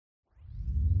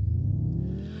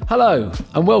Hello,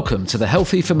 and welcome to the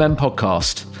Healthy for Men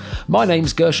podcast. My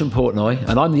name's Gershon Portnoy,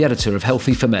 and I'm the editor of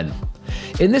Healthy for Men.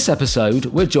 In this episode,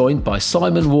 we're joined by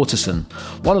Simon Waterson,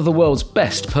 one of the world's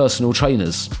best personal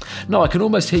trainers. Now, I can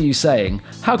almost hear you saying,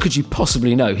 how could you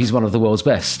possibly know he's one of the world's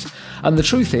best? And the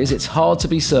truth is, it's hard to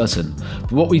be certain.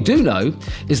 But what we do know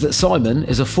is that Simon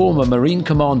is a former Marine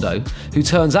commando who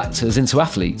turns actors into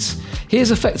athletes. He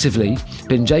has effectively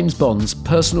been James Bond's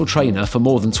personal trainer for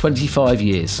more than 25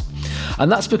 years.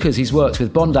 And that's because he's worked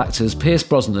with Bond actors Pierce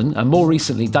Brosnan and more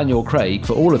recently Daniel Craig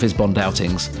for all of his Bond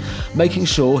outings, making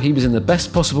sure he was in the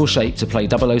best possible shape to play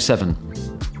 007.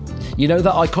 You know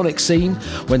that iconic scene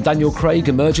when Daniel Craig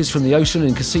emerges from the ocean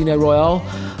in Casino Royale?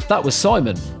 That was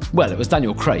Simon. Well, it was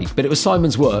Daniel Craig, but it was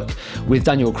Simon's work with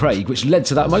Daniel Craig which led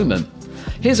to that moment.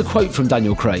 Here's a quote from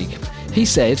Daniel Craig. He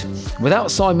said,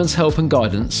 "Without Simon's help and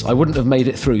guidance, I wouldn't have made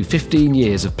it through 15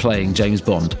 years of playing James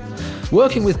Bond."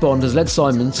 Working with Bond has led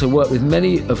Simon to work with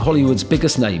many of Hollywood's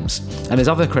biggest names, and his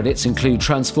other credits include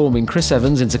transforming Chris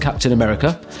Evans into Captain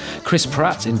America, Chris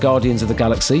Pratt in Guardians of the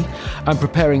Galaxy, and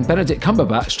preparing Benedict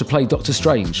Cumberbatch to play Doctor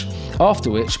Strange.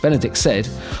 After which, Benedict said,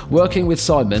 "Working with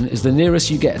Simon is the nearest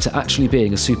you get to actually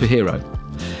being a superhero."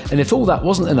 And if all that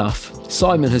wasn't enough,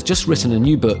 Simon has just written a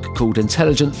new book called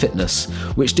Intelligent Fitness,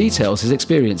 which details his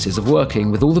experiences of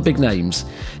working with all the big names,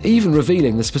 even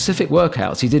revealing the specific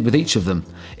workouts he did with each of them.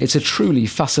 It's a truly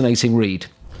fascinating read.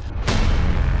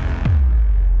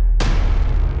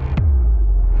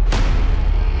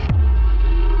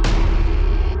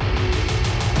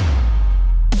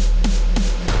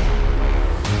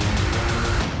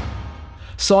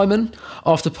 Simon,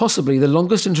 after possibly the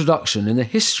longest introduction in the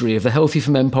history of the Healthy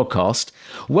for Men podcast,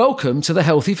 welcome to the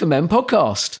Healthy for Men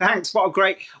podcast. Thanks. What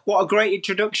a great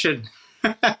introduction.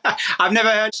 I've never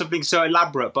heard something so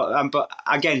elaborate, but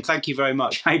again, thank you very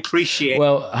much. I appreciate it.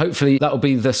 Well, hopefully that'll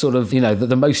be the sort of,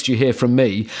 the most you hear from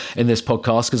me in this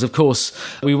podcast, because of course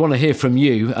we want to hear from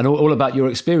you and all about your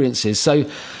experiences. So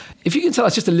if you can tell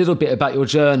us just a little bit about your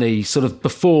journey, sort of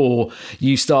before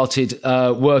you started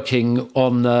working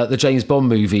on the James Bond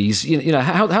movies,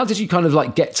 how did you kind of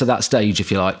like get to that stage,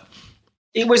 if you like?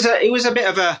 It was a bit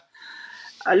of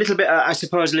a little bit, I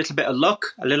suppose, a little bit of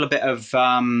luck, a little bit of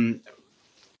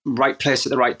right place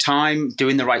at the right time,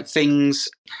 doing the right things.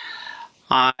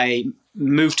 I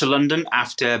moved to London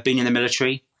after being in the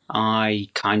military. I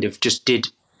kind of just did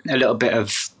a little bit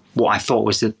of what I thought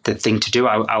was the thing to do.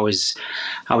 I was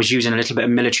using a little bit of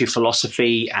military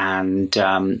philosophy and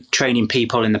training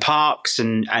people in the parks,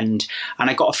 and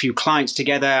I got a few clients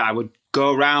together. I would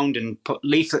go around and put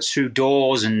leaflets through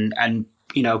doors and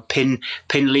pin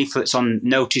leaflets on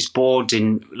notice boards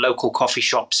in local coffee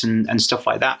shops and stuff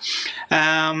like that.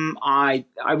 I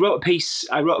wrote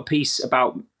a piece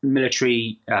about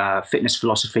military fitness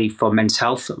philosophy for Men's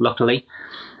Health, luckily.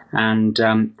 And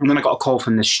then I got a call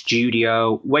from the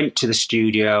studio, went to the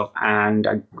studio, and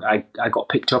I got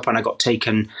picked up and I got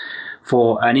taken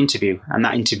for an interview. And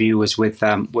that interview was with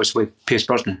Pierce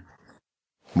Brosnan.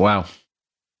 Wow.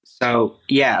 So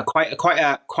yeah, quite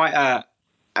a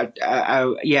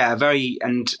very,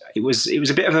 and it was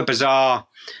a bit of a bizarre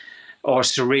or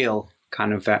surreal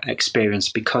kind of experience,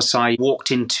 because I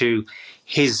walked into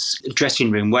his dressing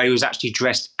room where he was actually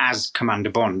dressed as Commander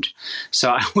Bond. So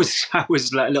I was a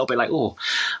little bit like, oh,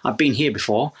 I've been here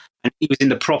before. And he was in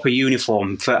the proper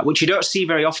uniform, which you don't see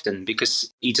very often, because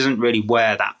he doesn't really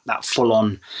wear that full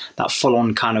on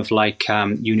kind of like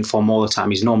uniform all the time.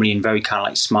 He's normally in very kind of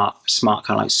like smart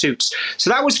kind of like suits. So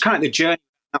that was kind of the journey.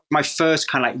 That was my first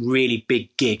kind of like really big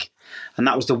gig, and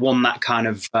that was the one that kind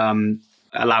of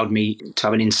allowed me to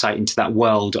have an insight into that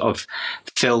world of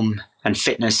film and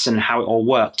fitness and how it all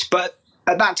worked. But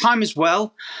at that time as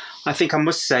well, I think I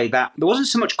must say that there wasn't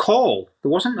so much call.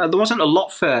 There wasn't a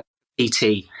lot for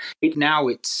PT. Now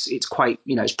it's quite,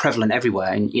 it's prevalent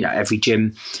everywhere, and every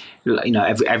gym,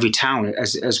 every town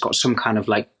has got some kind of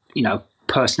like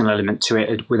personal element to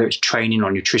it, whether it's training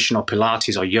or nutrition or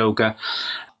Pilates or yoga.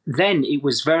 Then there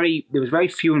was very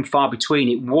few and far between.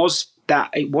 It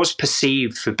was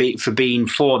perceived for being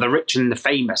for the rich and the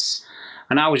famous.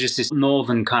 And I was just this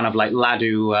northern kind of like lad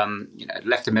who,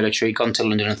 left the military, gone to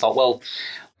London and thought, well,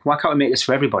 why can't we make this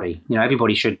for everybody?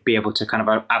 Everybody should be able to kind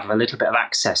of have a little bit of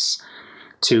access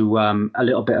to a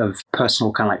little bit of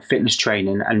personal kind of like fitness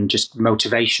training and just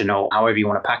motivation, or however you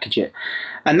want to package it.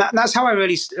 And that's how I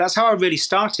really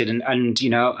started. And I'm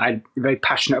very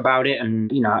passionate about it.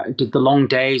 And, I did the long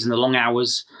days and the long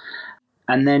hours,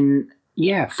 and then,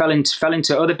 fell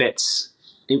into other bits.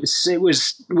 It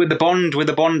was with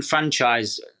the Bond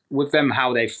franchise, with them,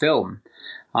 how they film.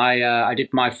 I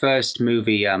did my first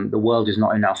movie, The World Is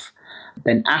Not Enough,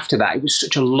 then after that, it was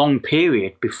such a long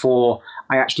period before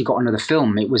I actually got another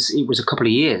film. It was a couple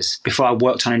of years before I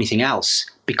worked on anything else,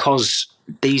 because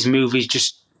these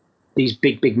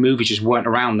big movies just weren't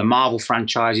around. The Marvel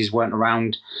franchises weren't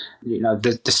around.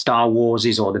 The Star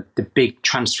Warses or the big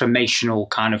transformational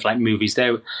kind of like movies.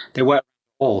 They weren't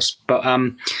all. But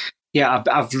yeah,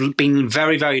 I've been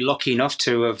very, very lucky enough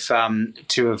to have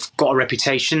got a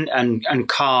reputation and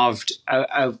carved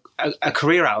a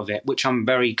career out of it, which I'm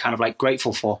very kind of like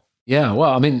grateful for. Yeah,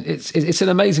 well, I mean, it's an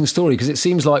amazing story, because it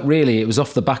seems like really it was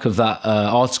off the back of that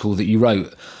article that you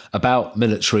wrote about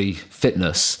military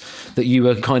fitness that you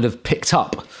were kind of picked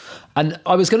up. And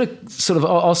I was going to sort of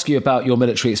ask you about your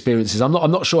military experiences. I'm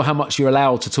not sure how much you're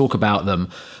allowed to talk about them,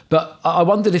 but I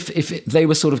wondered if they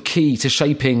were sort of key to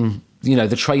shaping,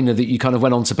 the trainer that you kind of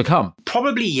went on to become.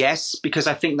 Probably yes, because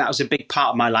I think that was a big part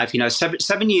of my life.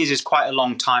 7 years is quite a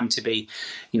long time to be,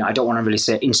 I don't want to really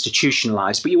say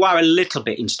institutionalized, but you are a little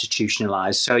bit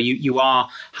institutionalized. So you are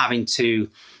having to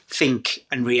think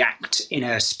and react in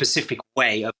a specific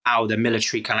way of how the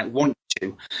military kind of want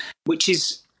to, which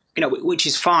is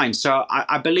fine. So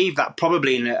I believe that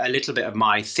probably in a little bit of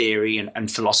my theory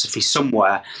and philosophy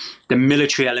somewhere, the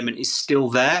military element is still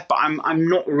there, but I'm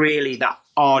not really that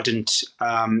ardent.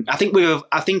 I think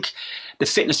the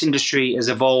fitness industry has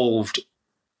evolved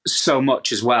so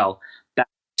much as well, that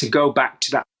to go back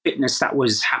to that fitness that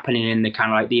was happening in the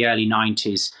kind of like the early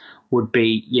 90s would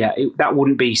be, that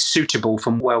wouldn't be suitable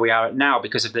from where we are at now,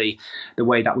 because of the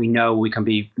way that we know we can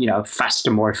be,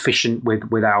 faster, more efficient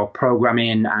with our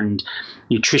programming, and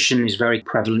nutrition is very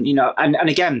prevalent, and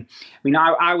again, I mean,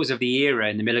 I was of the era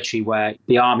in the military where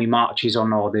the army marches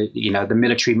on, or the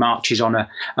military marches on a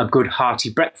good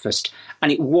hearty breakfast.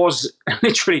 And it was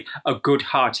literally a good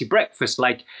hearty breakfast.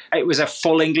 Like, it was a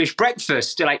full English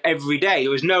breakfast, like every day. There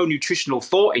was no nutritional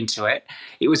thought into it.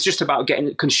 It was just about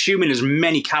consuming as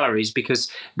many calories,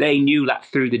 because they knew that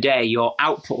through the day your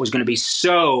output was going to be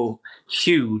so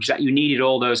huge that you needed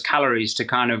all those calories to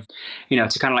kind of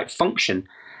like function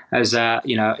as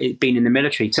it being in the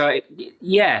military. So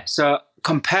so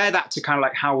compare that to kind of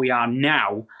like how we are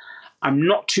now. I'm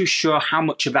not too sure how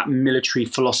much of that military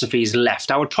philosophy is left.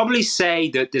 I would probably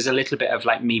say that there's a little bit of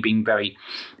like me being very,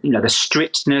 the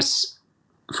strictness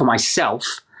for myself,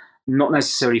 not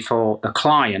necessarily for the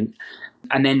client,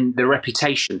 and then the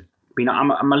reputation.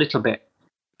 I'm a little bit,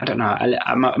 I don't know,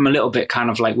 I'm a little bit kind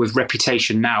of like with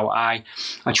reputation now. I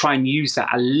try and use that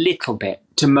a little bit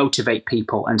to motivate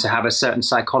people and to have a certain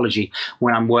psychology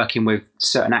when I'm working with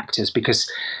certain actors, because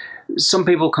some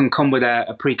people can come with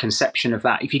a preconception of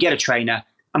that. If you get a trainer,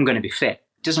 I'm going to be fit.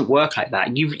 It doesn't work like that.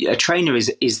 A trainer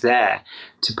is there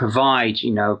to provide,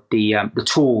 the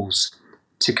tools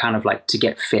to kind of like to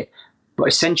get fit. But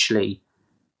essentially,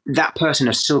 that person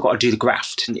has still got to do the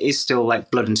graft. It is still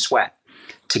like blood and sweat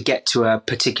to get to a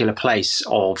particular place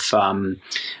of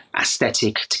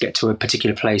aesthetic, to get to a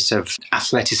particular place of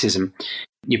athleticism.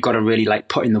 You've got to really like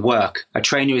put in the work. A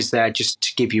trainer is there just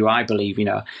to give you, I believe,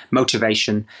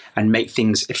 motivation and make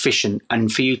things efficient,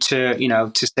 and for you to,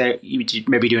 to say you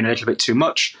maybe doing a little bit too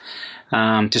much,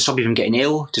 to stop you from getting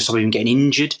ill, to stop you from getting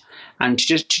injured, and to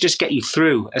just get you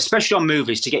through, especially on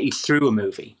movies, to get you through a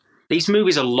movie. These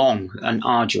movies are long and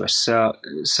arduous,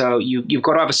 so you've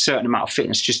got to have a certain amount of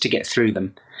fitness just to get through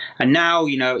them. And now,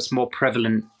 it's more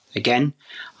prevalent again,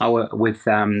 with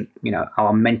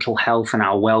our mental health and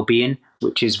our well-being,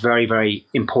 which is very, very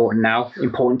important now,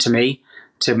 important to me,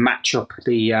 to match up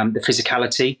the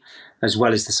physicality as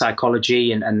well as the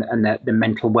psychology and the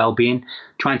mental well-being.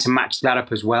 Trying to match that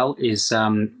up as well is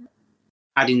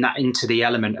adding that into the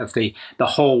element of the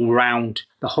whole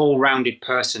rounded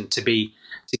person to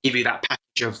give you that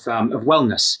package of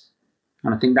wellness.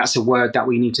 And I think that's a word that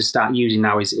we need to start using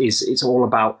now. Is it's all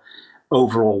about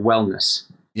overall wellness.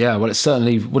 Yeah, well, it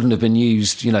certainly wouldn't have been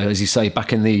used, as you say,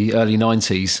 back in the early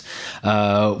 90s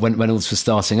when all this was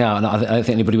starting out. And I don't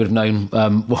think anybody would have known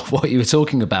what you were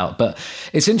talking about. But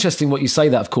it's interesting what you say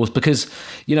that, of course, because,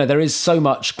 there is so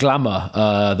much glamour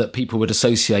that people would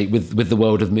associate with the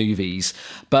world of movies.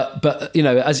 But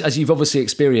as you've obviously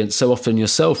experienced so often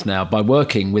yourself now by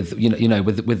working with,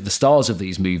 with the stars of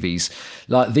these movies,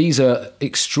 like these are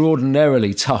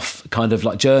extraordinarily tough kind of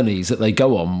like journeys that they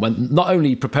go on when not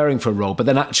only preparing for a role, but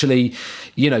then actually,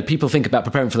 people think about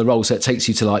preparing for the role, so it takes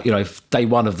you to like, day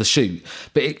one of the shoot,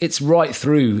 but it's right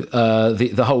through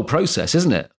the whole process,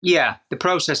 isn't it? Yeah, the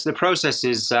process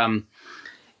is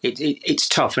it's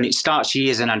tough, and it starts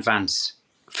years in advance.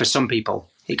 For some people,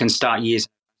 it can start years,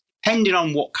 depending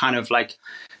on what kind of like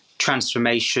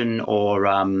transformation or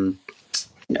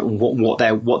what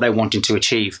they're wanting to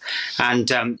achieve.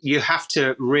 And you have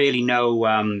to really know,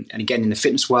 and again, in the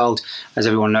fitness world, as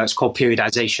everyone knows, it's called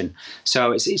periodization.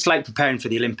 So it's like preparing for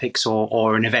the Olympics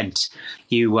or an event.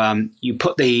 You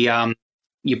put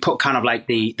you put kind of like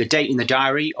the date in the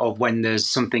diary of when there's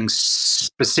something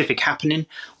specific happening,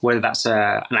 whether that's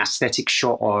an aesthetic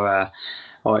shot or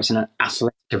it's an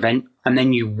athletic event, and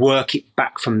then you work it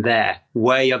back from there,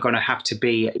 where you're going to have to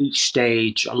be at each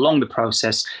stage along the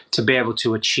process to be able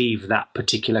to achieve that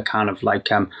particular kind of like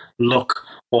look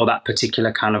or that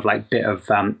particular kind of like bit of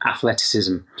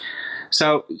athleticism.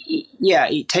 So yeah,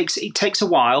 it takes a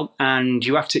while, and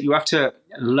you have to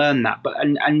learn that. But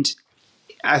and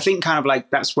I think kind of like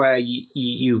that's where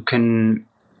you can,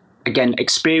 again,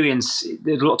 experience.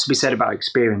 There's a lot to be said about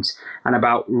experience and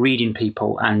about reading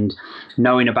people and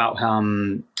knowing about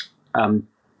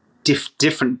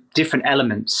different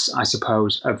elements, I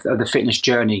suppose, of the fitness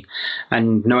journey,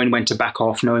 and knowing when to back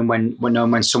off, knowing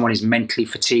when someone is mentally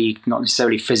fatigued, not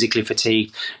necessarily physically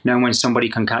fatigued, knowing when somebody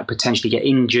can kind of potentially get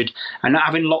injured, and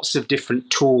having lots of different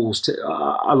tools to,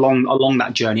 along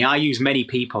that journey. I use many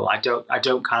people. I don't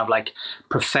kind of like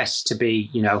profess to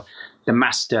be, the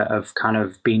master of kind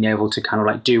of being able to kind of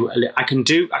like I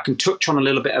can touch on a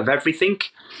little bit of everything,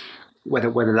 whether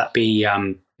that be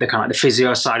the kind of like the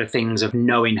physio side of things, of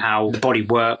knowing how the body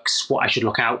works, what I should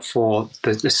look out for,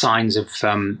 the signs of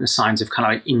kind of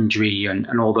like injury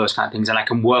and all those kind of things, and I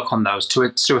can work on those to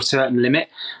a certain limit.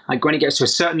 Like when it gets to a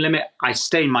certain limit, I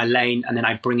stay in my lane, and then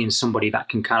I bring in somebody that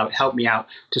can kind of help me out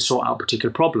to sort out a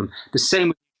particular problem. The same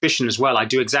with nutrition as well. I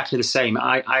do exactly the same.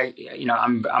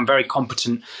 I'm very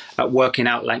competent at working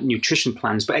out like nutrition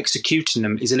plans, but executing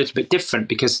them is a little bit different,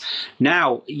 because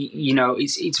now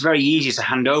it's very easy to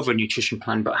hand over a nutrition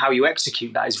plan, but how you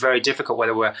execute that is very difficult,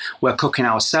 whether we're cooking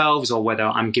ourselves or whether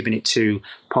I'm giving it to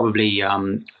probably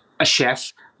a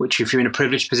chef, which if you're in a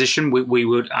privileged position,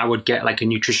 I would get like a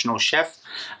nutritional chef,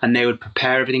 and they would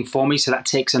prepare everything for me. So that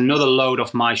takes another load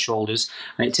off my shoulders,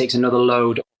 and it takes another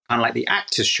load kind of like the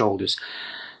actor's shoulders.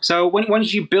 So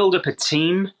once you build up a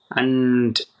team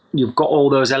and you've got all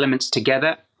those elements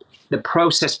together, the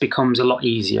process becomes a lot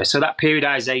easier. So that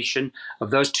periodization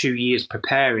of those 2 years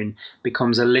preparing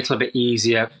becomes a little bit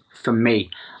easier for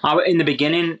me. In the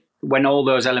beginning, when all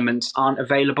those elements aren't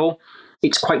available,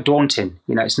 it's quite daunting.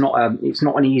 It's not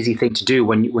an easy thing to do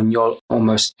when you're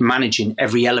almost managing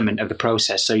every element of the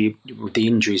process. So with the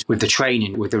injuries, with the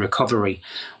training, with the recovery,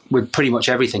 with pretty much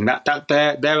everything. There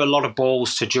are a lot of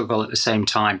balls to juggle at the same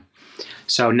time.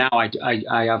 So now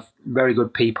I have very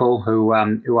good people who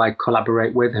I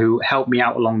collaborate with, who help me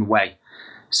out along the way.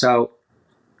 So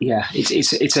yeah,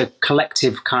 it's a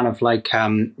collective kind of like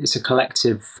it's a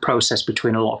collective process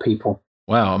between a lot of people.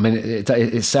 Wow, I mean,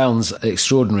 it sounds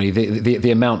extraordinary,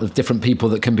 the amount of different people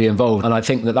that can be involved. And I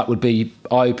think that would be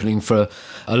eye-opening for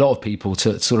a lot of people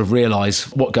to sort of realise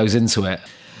what goes into it.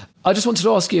 I just wanted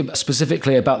to ask you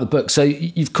specifically about the book. So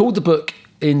you've called the book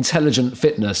Intelligent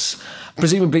Fitness.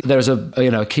 Presumably there's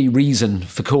a key reason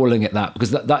for calling it that,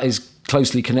 because that is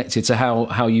closely connected to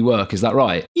how you work. Is that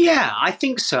right? Yeah, I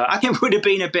think so. I think it would have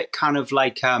been a bit kind of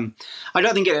like, I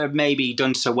don't think it would have maybe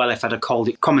done so well if I'd have called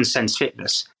it Common Sense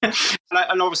Fitness.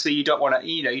 And obviously you don't want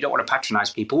to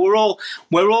patronize people.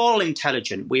 We're all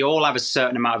intelligent. We all have a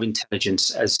certain amount of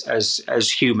intelligence as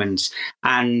humans.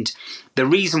 And the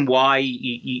reason why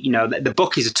the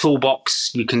book is a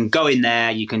toolbox. You can go in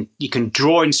there, you can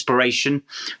draw inspiration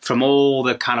from all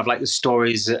the kind of like the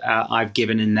stories I've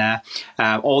given in there,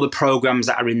 all the programs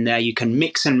that are in there. You can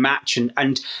mix and match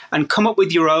and come up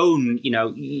with your own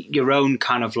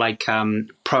kind of like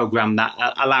program that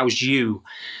allows you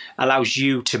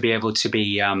to be able to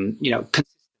be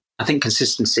I think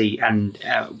consistency and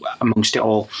amongst it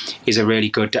all is a really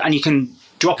good, and you can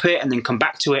drop it and then come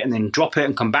back to it and then drop it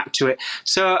and come back to it.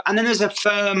 So, and then there's a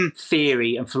firm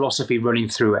theory and philosophy running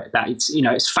through it that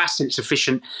it's fast and it's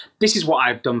efficient. This is what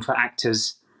I've done for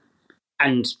actors,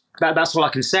 and that's all I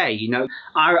can say.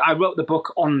 I wrote the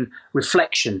book on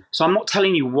reflection. So I'm not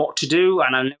telling you what to do,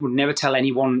 and I would never tell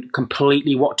anyone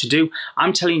completely what to do.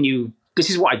 I'm telling you, this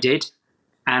is what I did.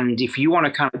 And if you want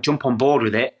to kind of jump on board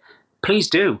with it, please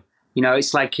do.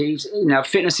 It's like,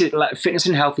 fitness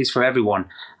and health is for everyone.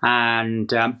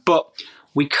 And, but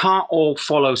we can't all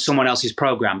follow someone else's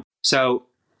program. So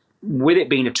with it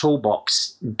being a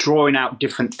toolbox, drawing out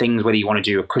different things, whether you want to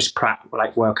do a Chris Pratt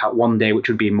like workout one day, which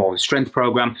would be more of a strength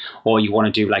program, or you want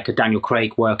to do like a Daniel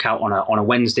Craig workout on a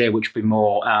Wednesday, which would be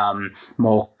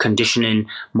more conditioning,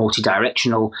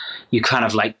 multi-directional. You kind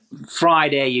of like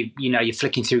Friday, you're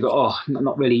flicking through, I'm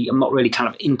not really kind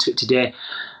of into it today.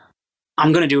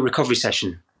 I'm going to do a recovery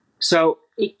session. So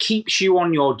it keeps you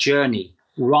on your journey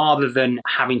rather than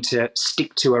having to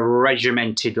stick to a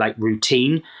regimented like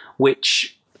routine,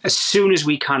 which as soon as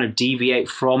we kind of deviate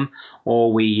from,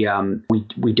 or we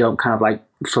don't kind of like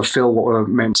fulfill what we're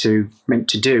meant to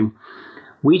do,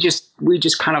 we just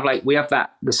kind of like, we have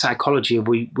the psychology of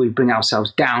we bring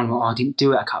ourselves down. Oh, I didn't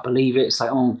do it. I can't believe it. It's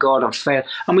like, oh God, I've failed.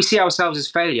 And we see ourselves as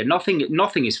failure. Nothing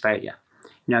is failure.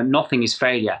 Nothing is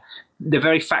failure. The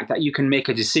very fact that you can make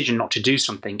a decision not to do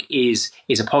something is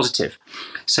a positive.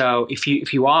 So if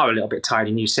you are a little bit tired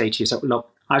and you say to yourself, look,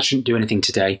 I shouldn't do anything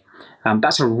today,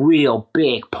 that's a real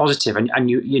big positive, and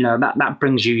that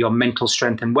brings you your mental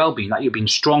strength and well-being. That you're being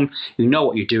strong, you know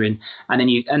what you're doing,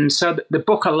 and so the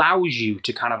book allows you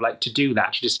to kind of like to do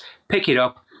that. To just pick it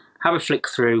up, have a flick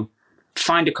through,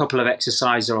 find a couple of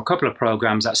exercises or a couple of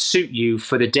programs that suit you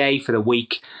for the day, for the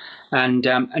week, and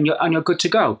you're good to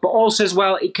go. But also as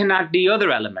well, it can add the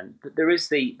other element. There's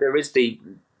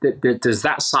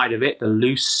that side of it, the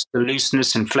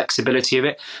looseness and flexibility of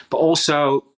it, but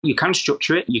also you can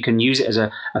structure it. You can use it as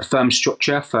a firm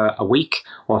structure for a week,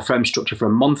 or a firm structure for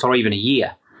a month, or even a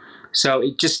year. So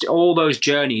it just, all those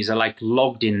journeys are like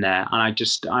logged in there, and I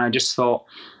just thought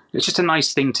it's just a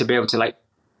nice thing to be able to like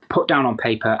put down on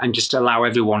paper and just allow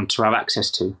everyone to have access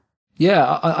to.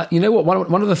 Yeah, you know what?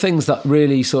 One of the things that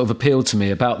really sort of appealed to me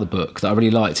about the book that I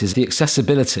really liked is the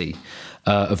accessibility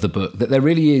of the book. That there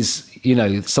really is,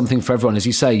 something for everyone. As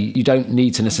you say, you don't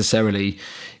need to necessarily,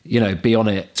 be on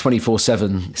it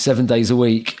 24/7, 7 days a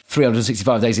week,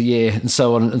 365 days a year, and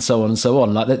so on and so on and so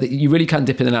on. Like you really can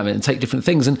dip in and out of it and take different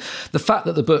things. And the fact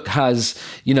that the book has,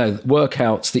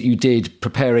 workouts that you did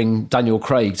preparing Daniel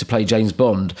Craig to play James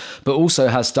Bond, but also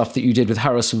has stuff that you did with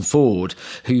Harrison Ford,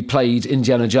 who played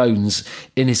Indiana Jones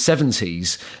in his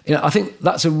 70s. I think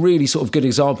that's a really sort of good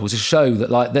example to show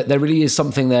that that there really is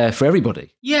something there for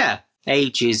everybody. Yeah,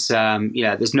 age is,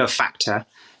 there's no factor.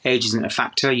 Age isn't a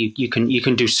factor. You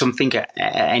can do something at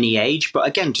any age, but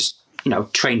again, just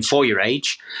train for your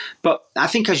age. But I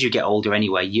think as you get older,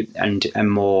 anyway,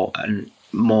 and more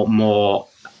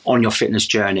on your fitness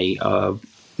journey,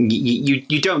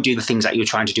 you don't do the things that you're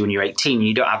trying to do when you're 18.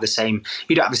 You don't have the same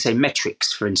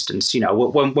metrics. For instance,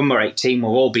 when we're 18, we're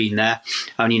all being there,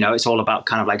 and it's all about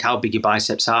kind of like how big your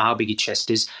biceps are, how big your chest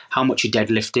is, how much you're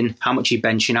deadlifting, how much you're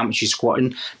benching, how much you're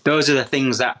squatting. Those are the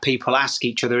things that people ask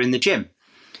each other in the gym.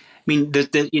 I mean,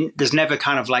 there's never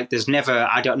kind of like,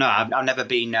 I don't know. I've never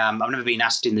been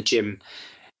asked in the gym,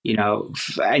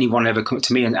 if anyone ever come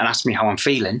to me and ask me how I'm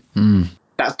feeling.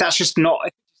 That's just not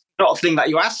a thing that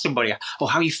you ask somebody. Oh,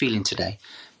 how are you feeling today?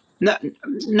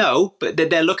 No, but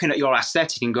they're looking at your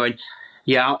aesthetic and going,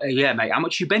 yeah, mate, how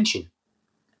much are you benching?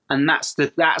 And that's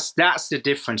the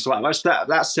difference.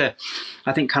 That's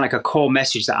I think kind of like a core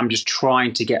message that I'm just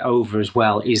trying to get over as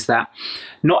well, is that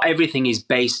not everything is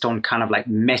based on kind of like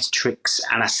metrics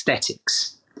and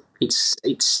aesthetics.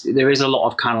 There is a lot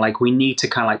of kind of like, we need to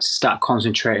kind of like start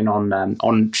concentrating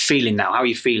on feeling now. How are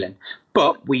you feeling?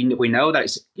 But we know that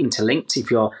it's interlinked. If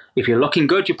you're looking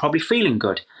good, you're probably feeling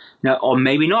good, or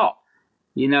maybe not.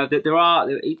 That there are.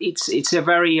 It's a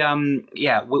very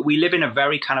we live in a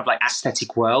very kind of like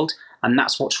aesthetic world, and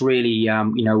that's what's really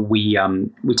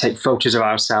we take photos of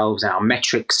ourselves and our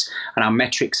metrics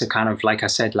are kind of, like I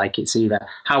said, like it's either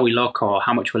how we look or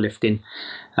how much we're lifting,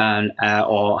 and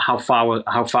or how far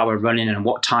we're running and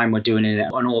what time we're doing it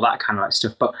and all that kind of like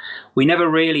stuff. But we never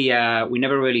really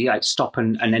like stop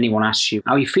and anyone asks you,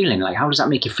 how are you feeling? Like, how does that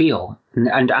make you feel?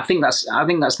 And I think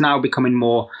that's now becoming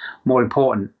more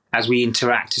important as we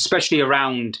interact, especially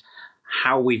around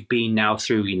how we've been now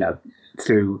through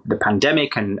the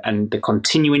pandemic and the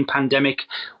continuing pandemic.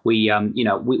 We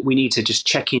need to just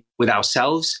check in with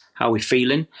ourselves, how we're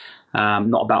feeling,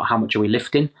 not about how much are we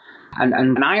lifting.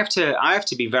 And I have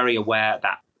to be very aware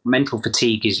that mental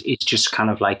fatigue is just kind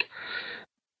of like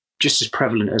just as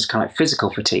prevalent as kind of like physical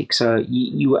fatigue. So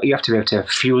you have to be able to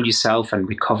fuel yourself and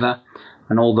recover,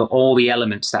 and all the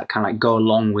elements that kind of like go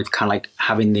along with kind of like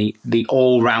having the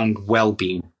all-round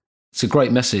well-being. It's a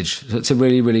great message. It's a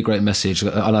really, really great message.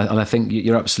 And I think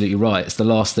you're absolutely right. It's the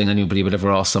last thing anybody would ever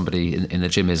ask somebody in the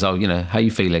gym is, how are you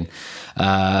feeling?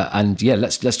 And yeah,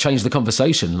 let's change the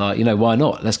conversation. Like, why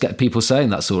not? Let's get people saying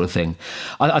that sort of thing.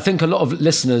 I think a lot of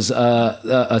listeners to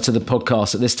the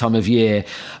podcast at this time of year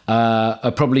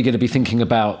are probably going to be thinking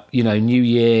about, New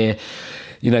Year.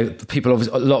 A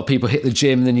lot of people hit the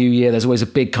gym in the new year. There's always a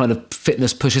big kind of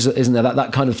fitness push, isn't there?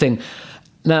 That kind of thing.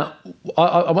 Now,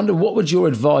 I wonder, what would your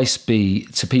advice be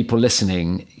to people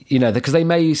listening? Because they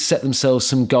may set themselves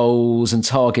some goals and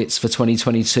targets for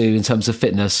 2022 in terms of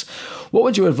fitness. What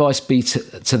would your advice be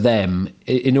to them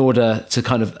in order to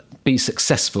kind of be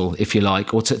successful, if you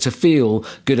like, or to feel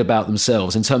good about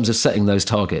themselves in terms of setting those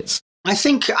targets? I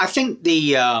think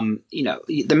the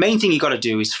the main thing you got to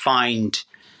do is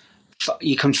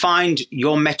you can find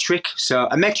your metric. So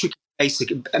a metric,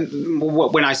 basic.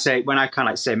 When I kind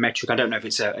of say metric, I don't know if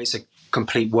it's a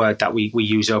complete word that we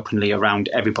use openly around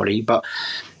everybody, but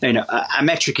a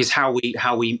metric is how we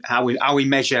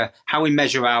measure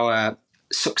our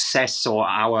success or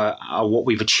our what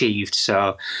we've achieved.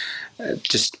 So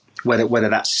just whether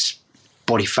that's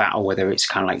body fat, or whether it's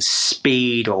kind of like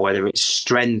speed, or whether it's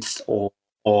strength, or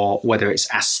whether it's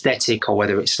aesthetic, or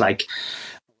whether it's like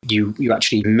you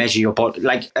actually measure your body.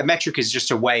 Like a metric is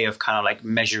just a way of kind of like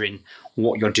measuring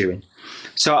what you're doing.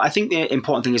 So I think the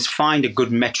important thing is find a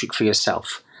good metric for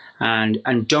yourself, and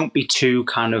don't be too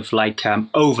kind of like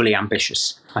overly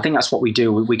ambitious. I think that's what we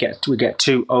do. We get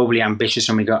too overly ambitious,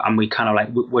 and we kind of like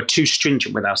we're too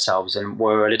stringent with ourselves, and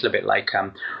we're a little bit like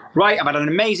right, I've had an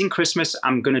amazing Christmas,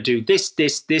 I'm going to do this,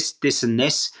 and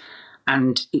this,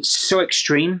 and it's so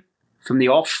extreme from the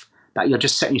off that you're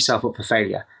just setting yourself up for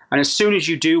failure. And as soon as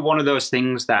you do one of those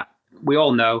things, that we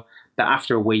all know that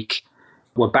after a week,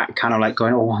 we're back kind of like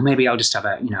going, oh, well, maybe I'll just have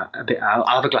I'll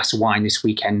have a glass of wine this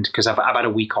weekend because I've had a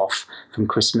week off from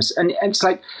Christmas. And it's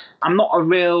like, I'm not a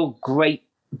real great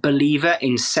believer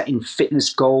in setting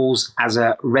fitness goals as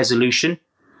a resolution,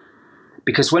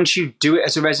 because once you do it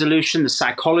as a resolution, the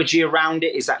psychology around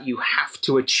it is that you have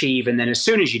to achieve. And then as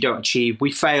soon as you don't achieve,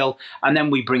 we fail, and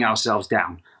then we bring ourselves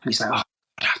down. And it's like, oh,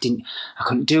 I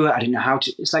couldn't do it. I didn't know how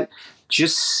to. It's like,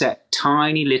 just set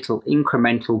tiny little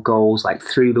incremental goals like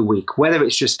through the week, whether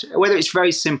it's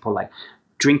very simple, like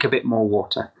drink a bit more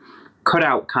water, cut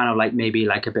out kind of like maybe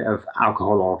like a bit of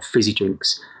alcohol or fizzy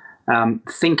drinks.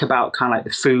 Think about kind of like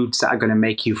the foods that are going to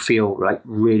make you feel like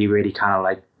really, really kind of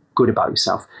like good about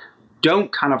yourself.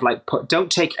 Don't kind of like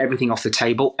don't take everything off the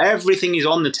table. Everything is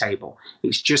on the table.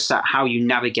 It's just that how you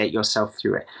navigate yourself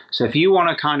through it. So if you want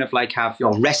to kind of like have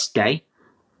your rest day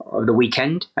of the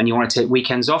weekend, and you want to take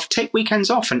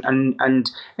weekends off and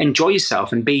enjoy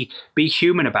yourself, and be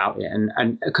human about it,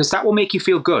 and because that will make you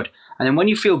feel good. And then when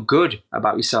you feel good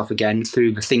about yourself again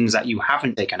through the things that you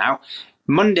haven't taken out,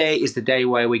 Monday is the day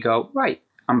where we go, right,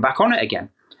 I'm back on it again.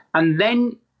 And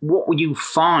then what you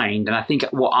find, and I think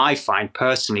what I find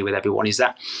personally with everyone, is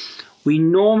that we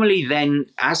normally then,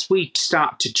 as we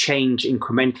start to change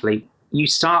incrementally, you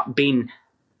start being,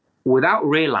 without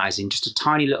realizing, just a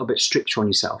tiny little bit stricter on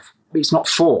yourself. It's not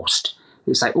forced.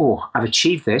 It's like, oh, I've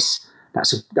achieved this.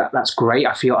 That's great.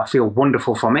 I feel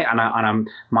wonderful from it, and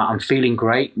I'm feeling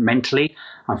great mentally.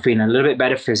 I'm feeling a little bit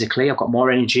better physically. I've got more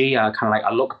energy.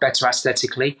 I look better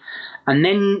aesthetically, and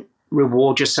then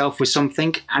reward yourself with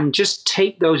something, and just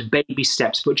take those baby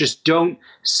steps. But just don't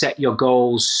set your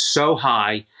goals so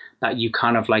high that you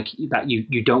kind of like that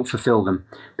you don't fulfill them,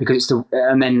 because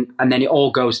and then it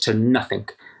all goes to nothing.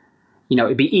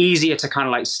 It'd be easier to kind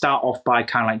of like start off by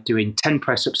kind of like doing 10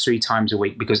 press-ups 3 times a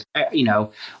week, because,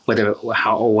 whether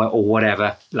how or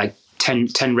whatever, like 10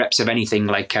 reps of anything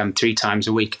like 3 times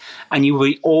a week, and you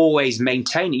will always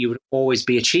maintain it. You would always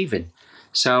be achieving.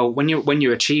 So when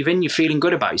you're achieving, you're feeling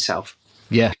good about yourself.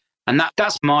 Yeah. And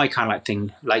that's my kind of like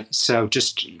thing. Like, so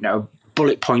just,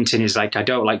 bullet pointing is like, I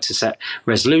don't like to set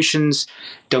resolutions.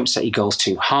 Don't set your goals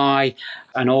too high,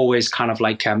 and always kind of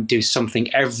like do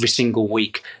something every single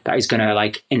week that is going to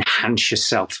like enhance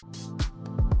yourself.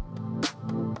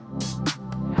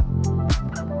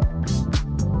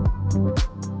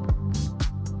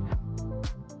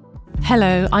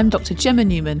 Hello, I'm Dr. Gemma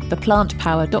Newman, the Plant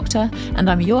Power Doctor, and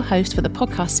I'm your host for the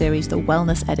podcast series The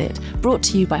Wellness Edit, brought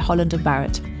to you by Holland &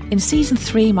 Barrett. In Season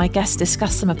 3, my guests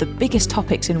discuss some of the biggest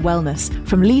topics in wellness,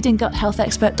 from leading gut health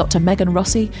expert Dr. Megan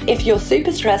Rossi. If you're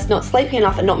super stressed, not sleeping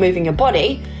enough and not moving your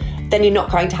body, then you're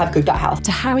not going to have good gut health.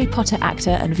 To Harry Potter actor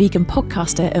and vegan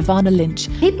podcaster Ivana Lynch.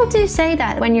 People do say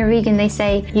that when you're vegan, they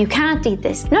say, you can't eat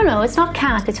this. No, it's not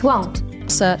can't, it's won't.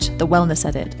 Search The Wellness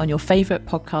Edit on your favourite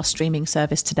podcast streaming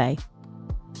service today.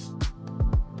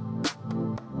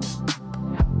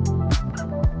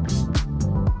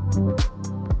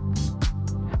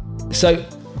 So,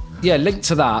 yeah, linked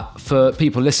to that for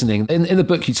people listening, in the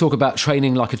book you talk about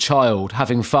training like a child,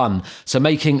 having fun. So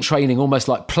making training almost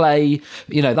like play,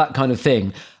 that kind of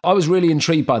thing. I was really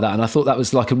intrigued by that, and I thought that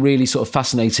was like a really sort of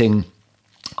fascinating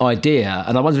idea.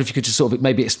 And I wonder if you could just sort of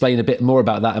maybe explain a bit more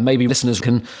about that, and maybe listeners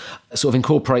can sort of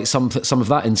incorporate some of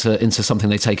that into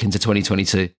something they take into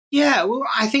 2022. Yeah, well,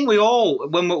 I think we all,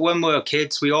 when we were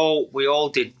kids, we all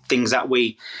did things that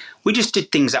we just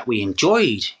did things that we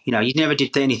enjoyed. You never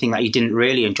did anything that you didn't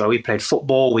really enjoy. We played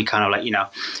football. We kind of like,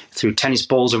 threw tennis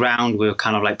balls around. We were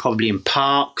kind of like probably in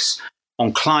parks,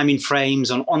 on climbing frames,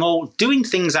 on all doing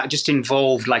things that just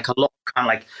involved like a lot of kind of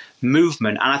like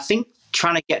movement. And I think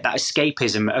trying to get that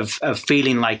escapism of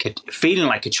feeling like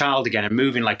a child again and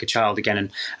moving like a child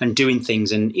again and doing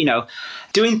things and,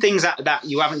 doing things that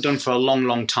you haven't done for a long,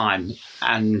 long time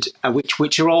and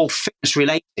which are all fitness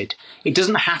related. It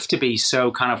doesn't have to be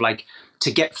so kind of like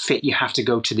to get fit, you have to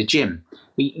go to the gym.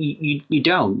 You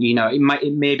don't,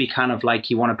 it may be kind of like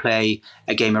you want to play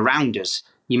a game of rounders.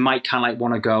 You might kind of like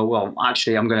want to go, well,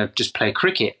 actually, I'm going to just play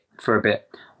cricket for a bit,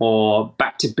 or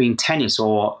back to being tennis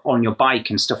or on your bike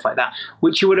and stuff like that,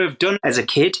 which you would have done as a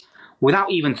kid without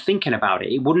even thinking about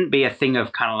it. It wouldn't be a thing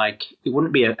of kind of like, it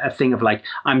wouldn't be a thing of like,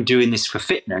 I'm doing this for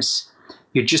fitness.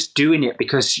 You're just doing it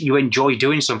because you enjoy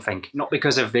doing something, not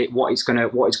because of what it's going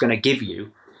to give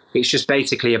you. It's just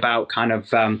basically about kind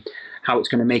of how it's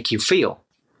going to make you feel.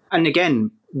 And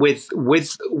again, with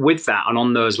that and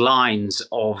on those lines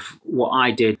of what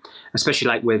I did, especially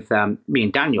like with me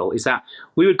and Daniel, is that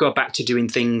we would go back to doing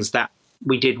things that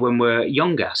we did when we were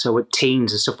younger. So at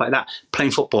teens and stuff like that,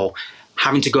 playing football,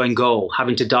 having to go in goal,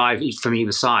 having to dive from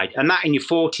either side. And that in your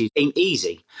 40s ain't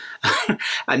easy.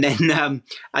 and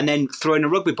then throwing a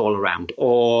rugby ball around,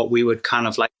 or we would kind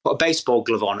of like put a baseball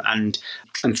glove on and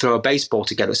throw a baseball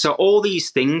together. So all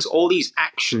these things, all these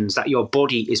actions that your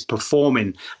body is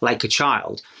performing like a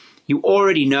child, you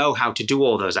already know how to do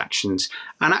all those actions.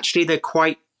 And actually they're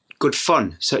quite good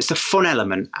fun. So it's the fun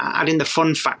element, adding the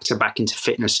fun factor back into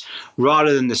fitness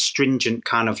rather than the stringent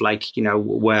kind of like,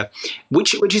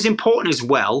 which is important as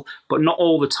well, but not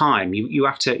all the time. You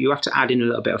have to add in a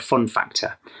little bit of fun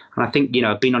factor. And I think,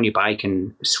 being on your bike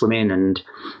and swimming and,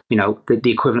 the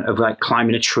equivalent of like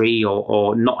climbing a tree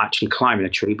or not actually climbing a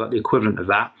tree, but the equivalent of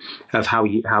that, of how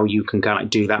you can kind of like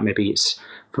do that. Maybe it's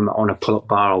from on a pull-up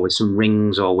bar or with some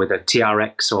rings or with a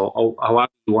TRX or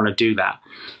however you want to do that,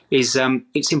 is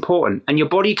it's important. And your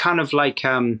body kind of like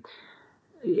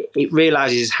it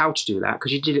realizes how to do that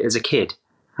because you did it as a kid,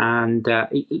 and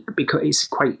because it's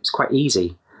quite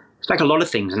easy. It's like a lot of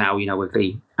things now, with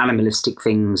the animalistic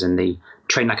things and the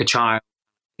train like a child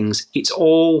things. It's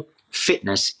all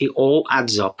fitness. It all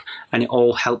adds up, and it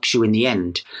all helps you in the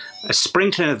end. A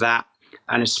sprinkling of that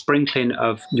and a sprinkling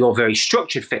of your very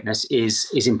structured fitness is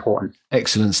important.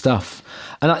 Excellent stuff.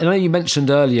 And I know you mentioned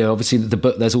earlier, obviously, that the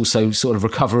book, there's also sort of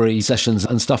recovery sessions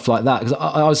and stuff like that. Because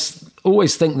I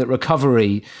always think that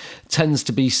recovery tends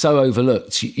to be so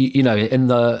overlooked, in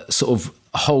the sort of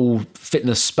whole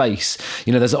fitness space.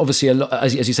 There's obviously a lot,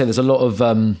 as you say, there's a lot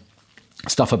of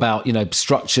stuff about,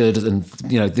 structured and,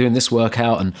 doing this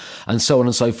workout and so on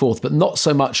and so forth, but not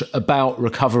so much about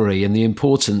recovery and the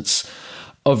importance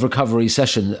of recovery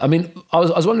session. I mean, I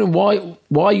was wondering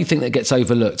why you think that gets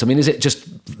overlooked. I mean, is it just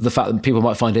the fact that people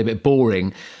might find it a bit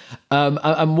boring?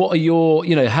 And what are your,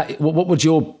 what would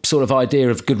your sort of idea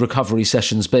of good recovery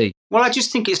sessions be? Well, I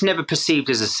just think it's never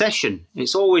perceived as a session.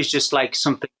 It's always just like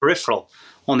something peripheral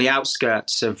on the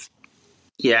outskirts of,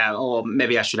 or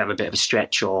maybe I should have a bit of a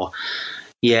stretch, or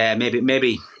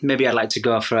maybe I'd like to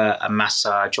go for a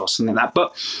massage or something like that.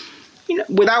 But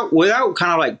without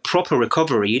kind of like proper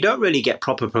recovery, you don't really get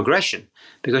proper progression,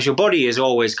 because your body is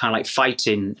always kind of like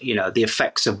fighting, the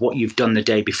effects of what you've done the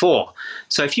day before.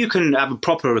 So if you can have a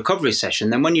proper recovery session,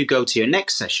 then when you go to your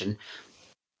next session,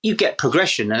 you get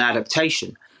progression and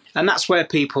adaptation. And that's where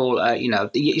people,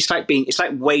 it's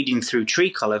like wading through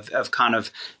treacle of kind of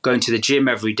going to the gym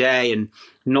every day and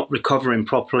not recovering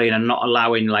properly and not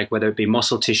allowing, like, whether it be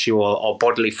muscle tissue or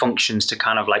bodily functions to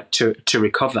kind of like to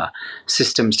recover,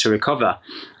 systems to recover.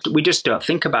 We just don't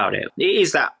think about it. It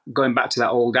is that going back to that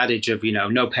old adage of,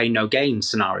 no pain, no gain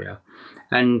scenario.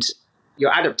 And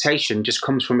your adaptation just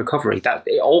comes from recovery. That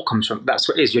it all comes from, that's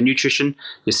what it is, your nutrition,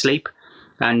 your sleep.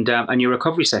 And your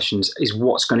recovery sessions is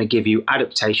what's going to give you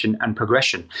adaptation and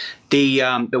progression.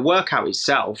 The workout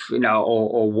itself,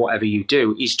 or whatever you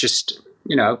do, is just,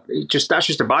 that's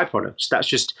just a byproduct. That's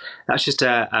just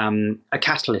a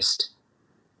catalyst.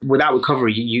 Without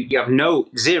recovery, you have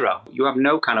zero. You have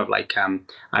no kind of like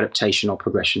adaptation or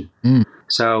progression. Mm.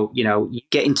 So you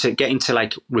get into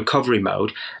like recovery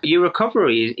mode. Your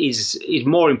recovery is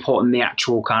more important than the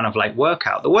actual kind of like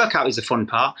workout. The workout is the fun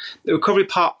part. The recovery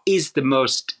part is the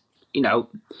most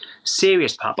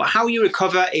serious part. But how you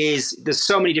recover there's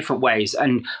so many different ways.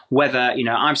 And whether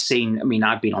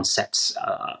I've been on sets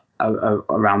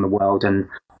around the world, and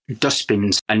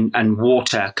dustbins and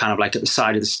water kind of like at the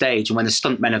side of the stage, and when the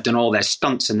stuntmen have done all their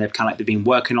stunts and they've been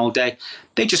working all day,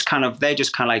 they just kind of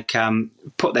like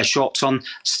put their shorts on,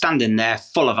 standing there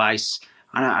full of ice,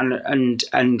 and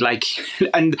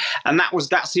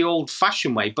that's the old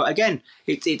fashioned way. But again,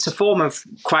 it's a form of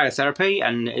cryotherapy,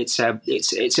 and it's a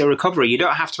recovery. You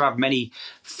don't have to have many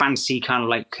fancy kind of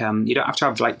like you don't have to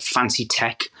have like fancy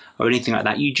tech or anything like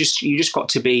that. You just got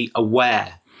to be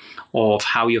aware of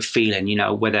how you're feeling,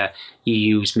 whether you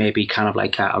use maybe kind of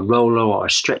like a roller or a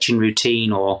stretching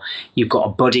routine, or you've got a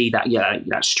buddy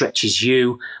that stretches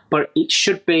you. But it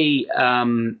should be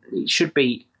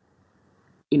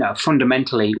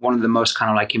fundamentally one of the most kind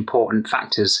of like important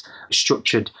factors,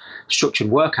 structured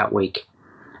workout week.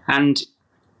 And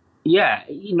yeah,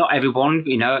 not everyone,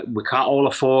 we can't all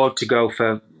afford to go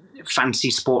for fancy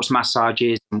sports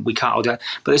massages. We can't all do that.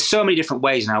 But there's so many different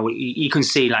ways now. You can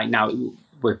see like now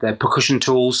with the percussion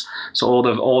tools, so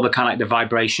all the kind of like the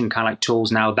vibration kind of like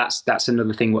tools now, that's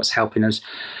another thing what's helping us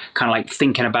kind of like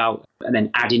thinking about, and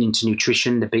then adding into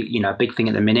nutrition. The big thing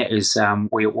at the minute is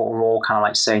what we're all kind of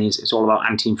like saying is it's all about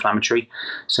anti-inflammatory.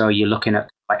 So you're looking at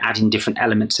like adding different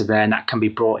elements to there, and that can be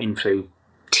brought in through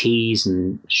teas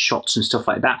and shots and stuff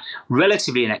like that.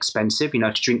 Relatively inexpensive,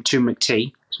 to drink turmeric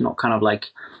tea. It's not kind of like,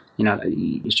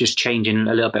 it's just changing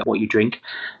a little bit what you drink.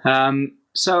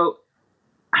 So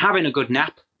having a good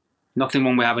nap, nothing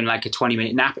wrong with having like a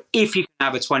 20-minute nap. If you can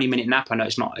have a 20-minute nap, I know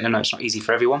it's not easy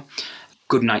for everyone.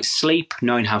 Good night's sleep,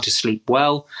 knowing how to sleep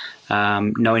well,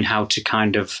 knowing how to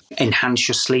kind of enhance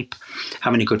your sleep,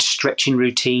 having a good stretching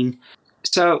routine.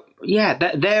 So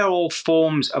yeah, they're all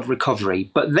forms of recovery.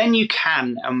 But then you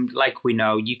can, like we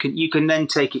know, you can then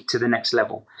take it to the next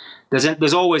level.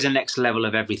 There's always a next level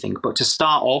of everything. But to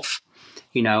start off,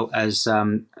 as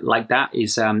like that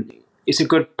is it's a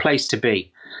good place to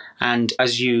be. And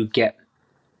as you get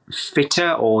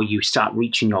fitter or you start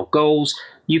reaching your goals,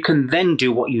 you can then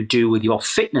do what you do with your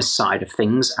fitness side of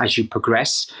things as you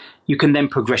progress. You can then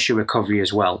progress your recovery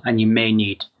as well. And you may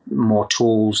need more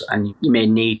tools, and you may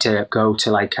need to go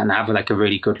to and have like a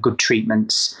really good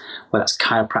treatments, whether that's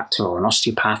chiropractor or an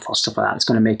osteopath or stuff like that. It's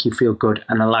going to make you feel good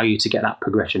and allow you to get that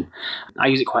progression. I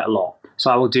use it quite a lot. So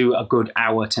I will do a good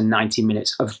hour to 90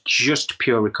 minutes of just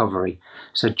pure recovery.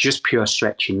 So just pure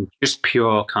stretching, just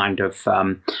pure kind of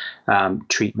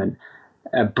treatment,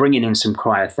 bringing in some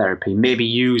cryotherapy, maybe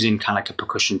using kind of like a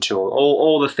percussion tool,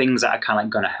 all the things that are kind of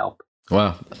like going to help.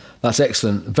 Wow, that's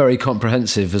excellent. Very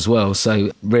comprehensive as well.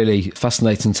 So really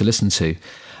fascinating to listen to.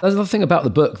 There's another thing about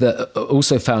the book that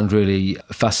also found really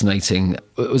fascinating.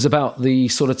 It was about the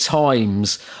sort of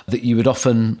times that you would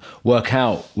often work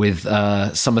out with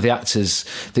some of the actors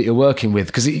that you're working with.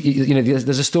 Because,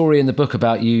 there's a story in the book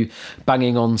about you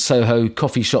banging on Soho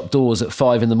coffee shop doors at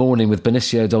 5 a.m. with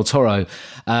Benicio del Toro.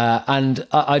 And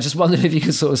I just wondered if you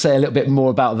could sort of say a little bit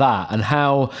more about that and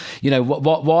how,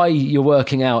 why you're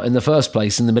working out in the first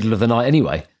place in the middle of the night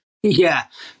anyway. Yeah,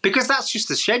 because that's just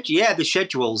the schedule. Yeah, the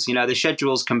schedules, the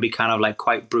schedules can be kind of like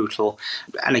quite brutal.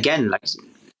 And again,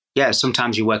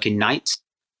 sometimes you're working nights.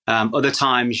 Other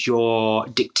times you're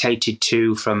dictated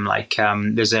to from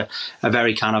there's a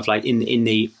very kind of like in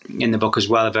the book as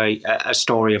well, a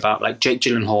story about like Jake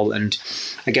Gyllenhaal. And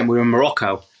again, we were in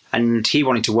Morocco. And he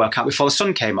wanted to work out before the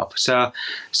sun came up. So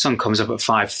sun comes up at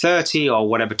 5:30 or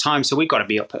whatever time. So we've got to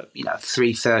be up at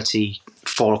 3:30,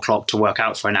 4 o'clock to work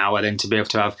out for an hour, then to be able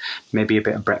to have maybe a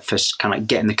bit of breakfast, kind of like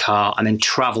get in the car and then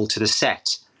travel to the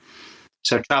set.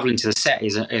 So traveling to the set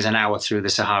is an hour through the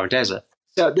Sahara Desert.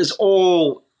 So there's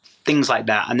all things like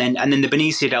that. And then the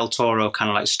Benicio del Toro kind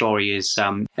of like story is,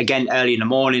 again, early in the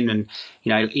morning. And,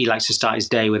 he likes to start his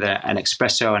day with an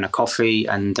espresso and a coffee.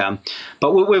 And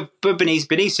but with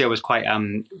Benicio was quite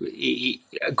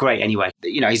great anyway.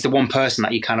 He's the one person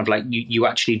that you kind of like, you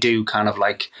actually do kind of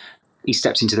like, he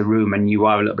steps into the room and you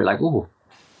are a little bit like,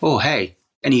 oh, hey.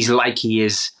 And he's like he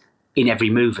is in every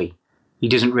movie. He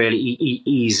doesn't really,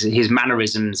 his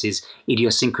mannerisms, his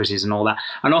idiosyncrasies and all that.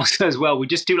 And also as well, we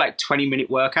just do like 20-minute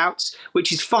workouts,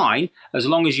 which is fine as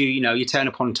long as you turn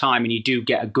up on time and you do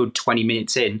get a good 20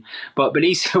 minutes in. But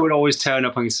Benicio would always turn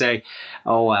up and say,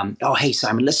 hey,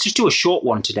 Simon, let's just do a short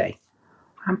one today.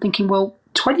 I'm thinking, well,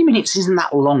 20 minutes isn't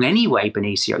that long anyway,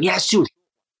 Benicio. Yeah, let's do it.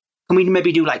 Can we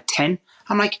maybe do like 10?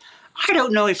 I'm like, I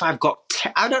don't know if I've got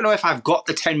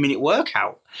the 10-minute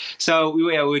workout. So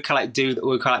we kind of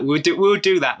like we'll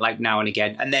do that like now and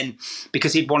again. And then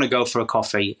because he'd want to go for a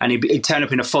coffee and he'd turn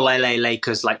up in a full LA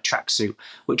Lakers like tracksuit,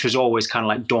 which was always kind of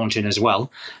like daunting as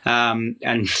well. And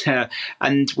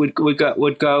we'd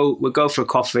go for a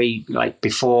coffee like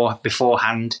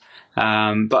beforehand.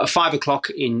 But at 5 o'clock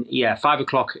in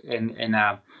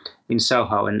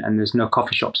Soho, and there's no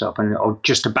coffee shops open or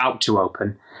just about to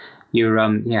open. You're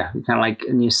kind of like,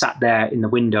 and you sat there in the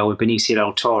window with Benicio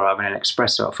del Toro having an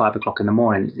espresso at 5 o'clock in the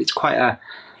morning. It's quite a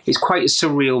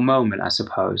surreal moment, I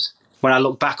suppose. When I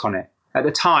look back on it, at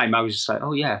the time I was just like,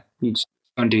 oh yeah, you just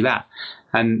go and do that.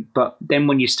 But then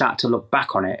when you start to look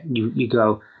back on it, you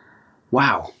go,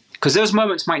 wow, because those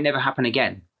moments might never happen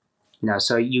again.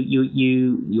 So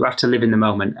you have to live in the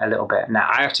moment a little bit. Now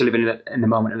I have to live in the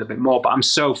moment a little bit more, but I'm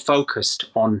so focused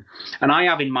on, and I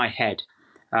have in my head,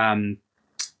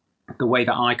 the way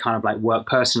that I kind of like work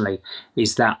personally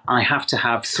is that I have to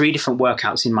have 3 different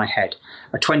workouts in my head: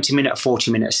 a 20-minute, a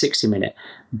 40-minute, a 60-minute,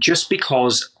 just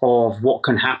because of what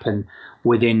can happen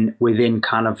within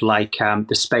kind of like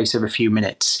the space of a few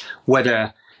minutes,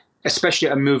 whether, especially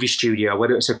at a movie studio,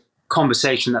 whether it's a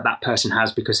conversation that person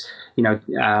has, because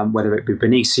whether it be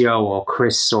Benicio or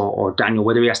Chris or Daniel,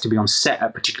 whether he has to be on set at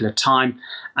a particular time,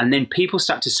 and then people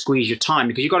start to squeeze your time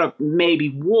because you've got to maybe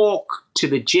walk to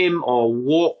the gym or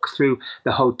walk through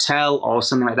the hotel or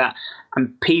something like that,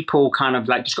 and people kind of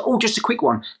like just go, oh, just a quick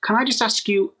one, can I just ask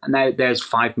you? And there's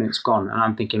 5 minutes gone, and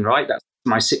I'm thinking, right, that's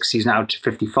my 60s now to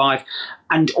 55.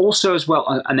 And also as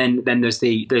well, and then there's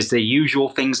the usual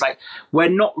things like we're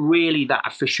not really that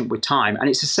efficient with time, and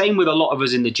it's the same with a lot of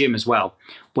us in the gym as well.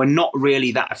 We're not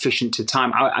really that efficient to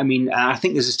time. I mean, I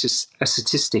think there's just a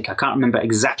statistic, I can't remember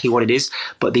exactly what it is,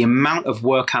 but the amount of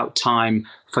workout time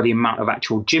for the amount of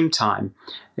actual gym time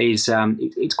is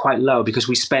it's quite low, because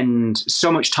we spend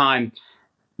so much time.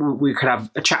 We could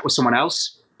have a chat with someone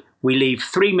else. We leave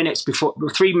 3 minutes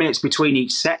between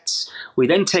each sets. We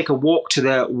then take a walk to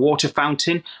the water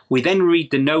fountain. We then read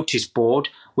the notice board.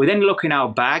 We then look in our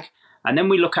bag, and then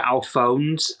we look at our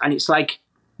phones. And it's like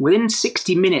within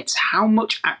 60 minutes, how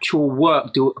much actual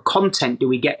content do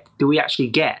we actually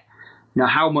get?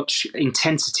 How much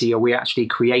intensity are we actually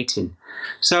creating?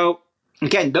 So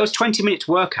again, those 20 minutes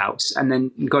workouts and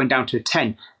then going down to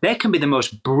 10, they can be the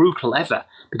most brutal ever,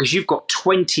 because you've got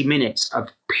 20 minutes of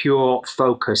pure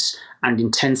focus and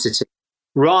intensity,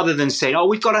 rather than saying, oh,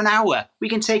 we've got an hour, we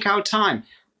can take our time,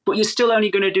 but you're still only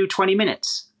going to do 20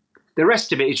 minutes. The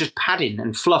rest of it is just padding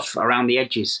and fluff around the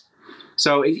edges.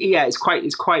 So it's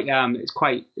quite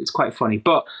funny.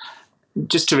 But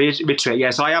just to reiterate,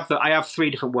 yes, I have 3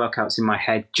 different workouts in my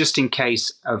head, just in case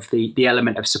of the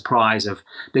element of surprise of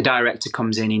the director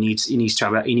comes in. He needs to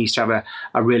have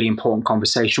a really important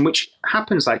conversation, which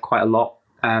happens like quite a lot,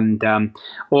 and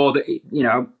or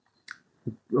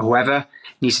whoever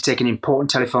needs to take an important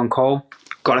telephone call.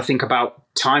 Got to think about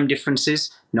time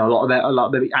differences. A lot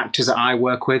of the actors that I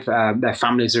work with, their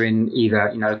families are in either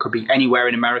it could be anywhere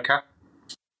in America,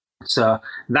 so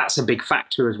that's a big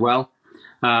factor as well.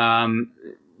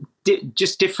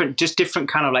 Just different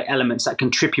kind of like elements that can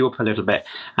trip you up a little bit.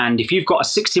 And if you've got a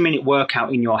 60-minute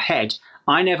workout in your head,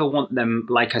 I never want them,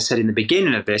 like I said in the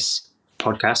beginning of this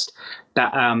podcast,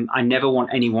 that I never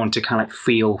want anyone to kind of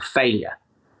feel failure.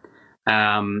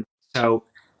 So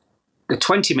the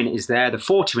 20-minute is there, the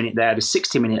 40-minute there, the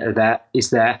 60-minute is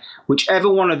there. Whichever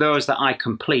one of those that I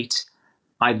complete,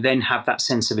 I then have that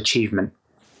sense of achievement,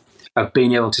 of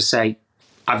being able to say,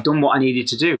 I've done what I needed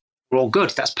to do. We're all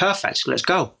good. That's perfect. Let's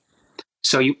go.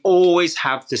 So you always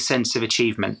have the sense of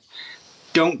achievement.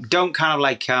 Don't kind of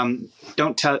like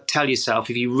don't tell yourself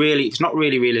if it's not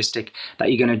really realistic that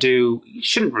you're going to do. You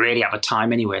shouldn't really have a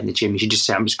time anywhere in the gym. You should just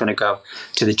say, I'm just going to go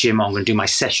to the gym. I'm going to do my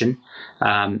session,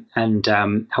 and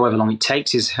however long it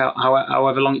takes is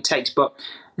however long it takes. But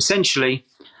essentially,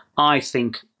 I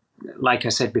think, like I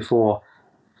said before,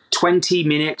 20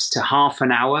 minutes to half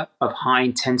an hour of high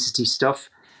intensity stuff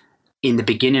in the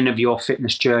beginning of your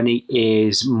fitness journey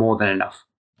is more than enough.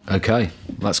 Okay,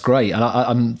 that's great. And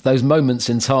I'm those moments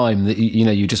in time that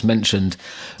you just mentioned,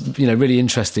 really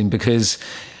interesting, because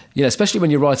especially when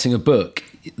you're writing a book,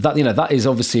 that is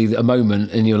obviously a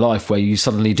moment in your life where you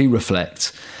suddenly do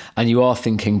reflect. And you are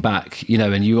thinking back,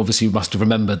 and you obviously must have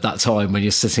remembered that time when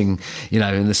you're sitting,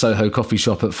 in the Soho coffee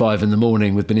shop at 5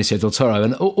 a.m. with Benicio del Toro,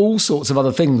 and all sorts of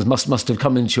other things must have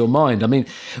come into your mind. I mean,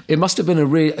 it must have been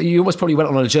you almost probably went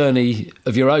on a journey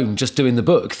of your own, just doing the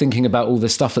book, thinking about all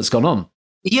this stuff that's gone on.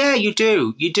 Yeah, you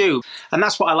do. And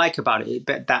that's what I like about it,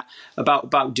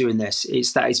 about doing this,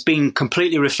 is that it's been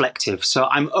completely reflective. So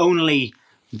I'm only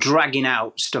dragging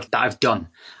out stuff that I've done.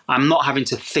 I'm not having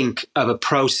to think of a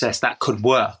process that could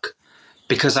work,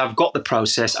 because I've got the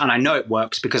process and I know it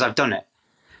works because I've done it.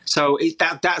 So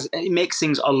it makes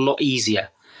things a lot easier,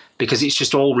 because it's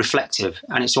just all reflective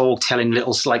and it's all telling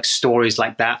little like stories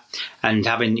like that, and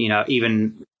having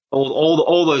even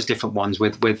all those different ones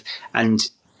with and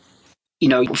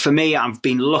for me, I've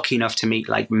been lucky enough to meet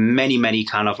like many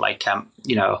kind of like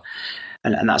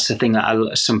And that's the thing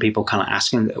that some people kind of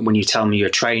ask when you tell me you're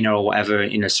a trainer or whatever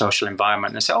in a social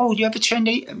environment. They say, "Oh, have you ever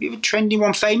trained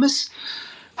anyone famous?"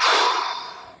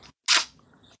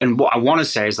 And what I want to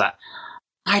say is that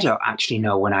I don't actually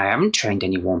know when I haven't trained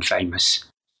anyone famous.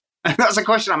 And that's a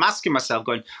question I'm asking myself,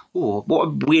 going, "Oh, what a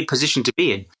weird position to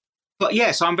be in." But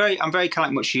yeah, so I'm very kind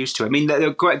of much used to it. I mean,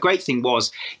 the great thing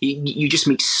was you just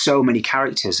meet so many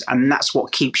characters, and that's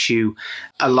what keeps you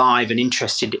alive and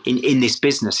interested in this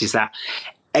business. Is that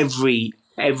every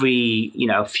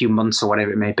few months or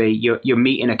whatever it may be, you're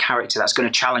meeting a character that's going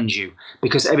to challenge you,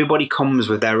 because everybody comes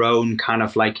with their own kind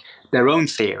of like their own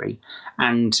theory,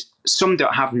 and some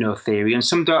don't have no theory, and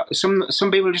some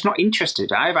people are just not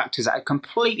interested. I have actors that are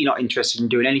completely not interested in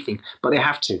doing anything, but they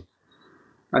have to.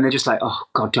 And they're just like, oh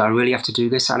God, do I really have to do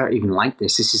this? I don't even like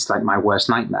this. This is like my worst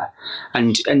nightmare.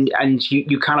 And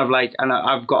you kind of like, and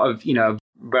I've got a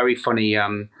very funny.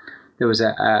 There was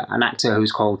an actor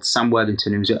who's called Sam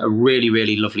Worthington, who's a really,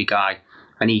 really lovely guy,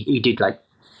 and he did like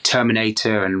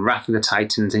Terminator and Wrath of the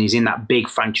Titans, and he's in that big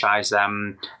franchise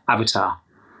Avatar.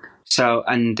 So,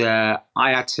 and I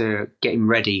had to get him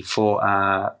ready for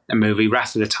a movie,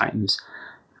 Wrath of the Titans,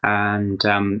 and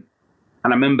I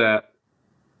remember.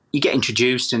 You get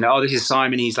introduced and, oh, this is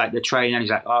Simon. He's like the trainer. And he's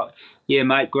like, oh, yeah,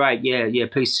 mate, great. Yeah,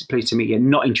 pleased to meet you.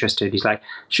 Not interested. He's like,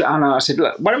 I said,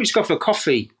 look, why don't we just go for a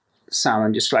coffee, Sam,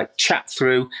 and just like chat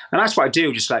through. And that's what I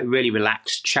do, just like really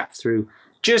relax, chat through,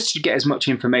 just to get as much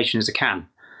information as I can,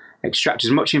 extract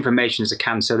as much information as I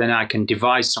can, so then I can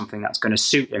devise something that's going to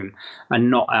suit him and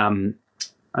not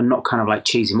kind of like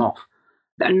cheese him off.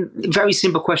 And very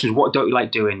simple questions. What don't you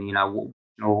like doing?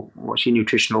 Or what's your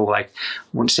nutritional, like, I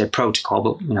won't say protocol,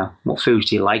 but what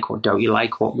foods do you like, what don't you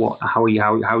like, how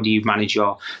do you manage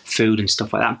your food and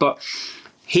stuff like that. But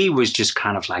he was just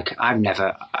kind of like,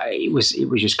 it was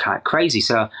just kind of crazy.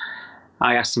 So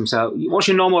I asked him, so what's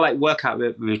your normal like workout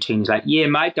routine? He's like, yeah,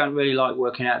 mate, don't really like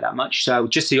working out that much, so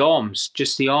just the arms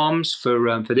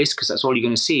for this, because that's all you're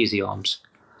going to see is the arms.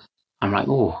 I'm like,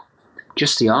 oh,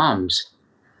 just the arms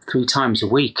 3 times a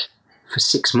week for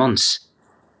 6 months.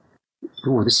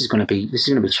 Oh, this is going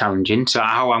to be challenging. So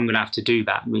how I'm going to have to do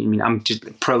that? I mean, I'm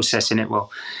just processing it.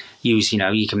 Well,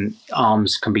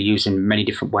 arms can be used in many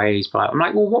different ways. But I'm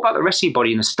like, well, what about the rest of your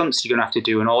body and the stunts you're going to have to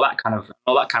do and all that kind of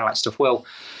like stuff? Well,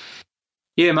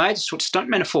 yeah, mate, that's what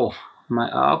stuntmen are for. I'm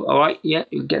like, oh, all right, yeah,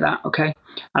 you get that, okay.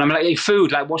 And I'm like, hey,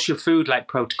 food, like, what's your food like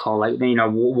protocol? Like,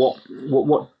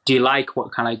 what do you like?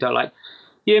 What kind of don't like?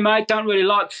 Yeah, mate, don't really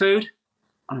like food.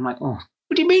 And I'm like, oh.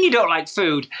 What do you mean you don't like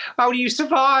food? How do you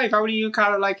survive? How do you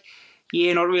kind of like,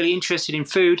 yeah, not really interested in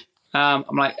food? I'm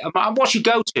like, what's your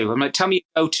go-to? I'm like, tell me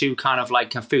your go-to kind of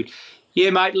like food. Yeah,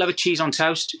 mate, love a cheese on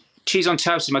toast. Cheese on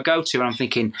toast is my go-to. And I'm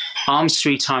thinking, arms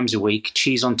 3 times a week,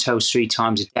 cheese on toast 3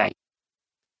 times a day.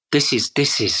 This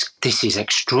is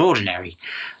extraordinary.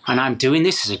 And I'm doing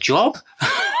this as a job?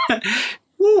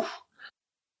 Woo,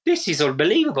 this is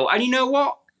unbelievable. And you know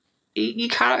what?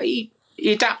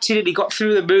 He adapted it, he got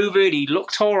through the movie, and he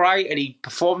looked all right, and he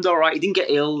performed all right. He didn't get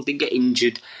ill, didn't get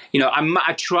injured.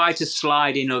 I tried to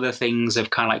slide in other things of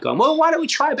kind of like going, well, why don't we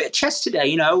try a bit of chest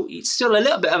today? It's still a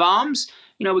little bit of arms.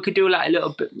 We could do like a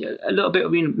little bit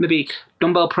of maybe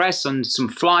dumbbell press and some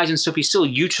flies and stuff. You're still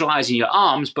utilizing your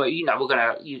arms, but we're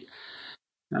gonna.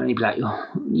 And he'd be like, oh,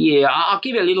 yeah, I'll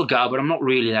give it a little go, but I'm not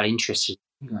really that interested.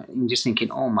 I'm just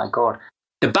thinking, oh my God,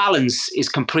 the balance is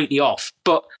completely off,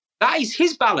 but. That is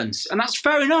his balance, and that's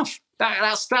fair enough.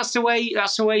 That's the way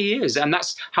he is, and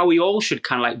that's how we all should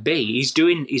kind of like be. He's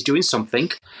doing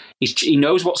something. He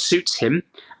knows what suits him,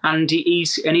 and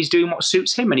he's doing what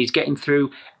suits him, and he's getting through.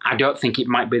 I don't think it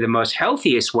might be the most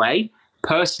healthiest way,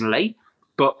 personally,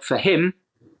 but for him,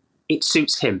 it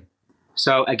suits him.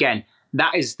 So again,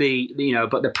 that is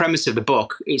but the premise of the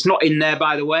book, it's not in there,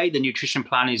 by the way. The nutrition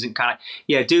plan isn't kind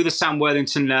of, do the Sam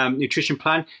Worthington nutrition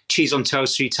plan, cheese on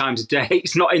toast 3 times a day.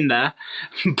 It's not in there,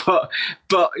 but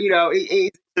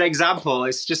it's an example.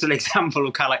 It's just an example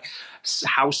of kind of like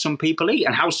how some people eat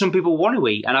and how some people want to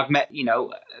eat. And I've met,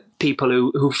 people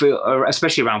who feel,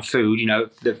 especially around food,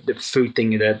 the food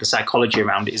thing, the psychology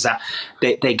around it is that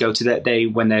they go to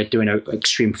when they're doing an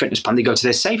extreme fitness plan, they go to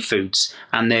their safe foods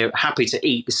and they're happy to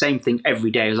eat the same thing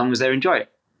every day as long as they enjoy it.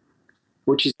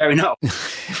 Which is fair enough.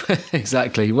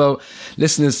 Exactly. Well,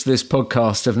 listeners to this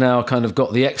podcast have now kind of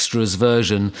got the extras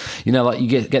version. Like you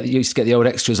used to get the old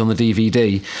extras on the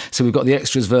DVD. So we've got the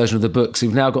extras version of the book. So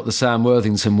we've now got the Sam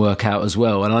Worthington workout as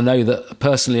well. And I know that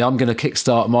personally, I'm going to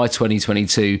kickstart my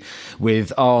 2022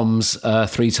 with arms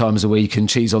 3 times a week and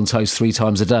cheese on toast 3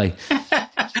 times a day.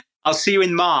 I'll see you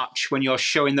in March when you're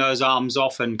showing those arms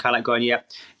off and kind of like going, yeah,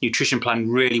 nutrition plan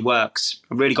really works.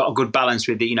 I've really got a good balance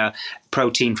with the,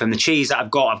 protein from the cheese that I've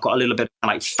got. a little bit of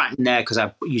like fat in there because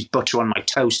I've used butter on my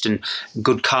toast and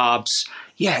good carbs.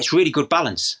 Yeah, it's really good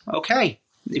balance. Okay,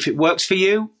 if it works for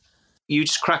you, you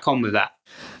just crack on with that.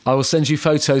 I will send you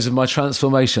photos of my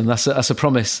transformation. That's a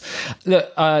promise.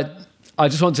 Look, I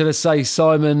just wanted to say,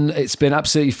 Simon, it's been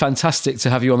absolutely fantastic to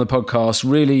have you on the podcast.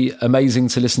 Really amazing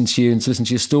to listen to you and to listen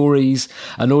to your stories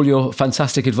and all your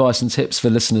fantastic advice and tips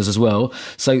for listeners as well.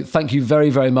 So thank you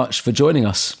very, very much for joining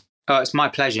us. Oh, it's my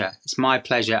pleasure. It's my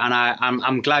pleasure. And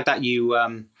I'm glad that you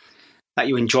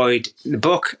enjoyed the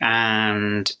book,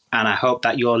 and I hope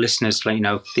that your listeners,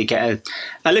 they get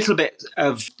a little bit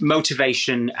of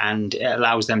motivation, and it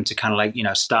allows them to kind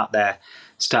of start their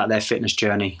fitness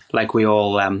journey like we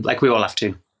all have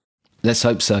to. Let's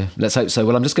hope so.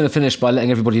 Well, I'm just going to finish by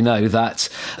letting everybody know that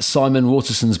Simon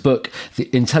Waterson's book, The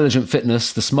Intelligent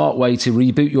Fitness, The Smart Way to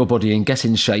Reboot Your Body and Get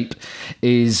in Shape,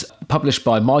 is published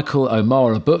by Michael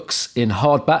O'Mara Books in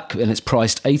hardback, and it's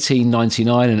priced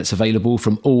 $18.99, and it's available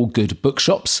from all good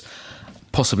bookshops,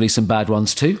 possibly some bad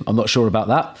ones too. I'm not sure about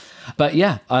that. But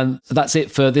yeah, and that's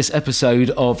it for this episode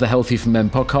of the Healthy for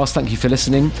Men podcast. Thank you for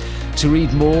listening. To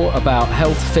read more about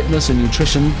health, fitness and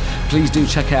nutrition, please do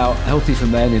check out Healthy for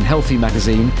Men in Healthy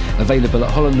magazine, available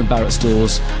at Holland & Barrett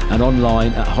stores and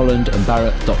online at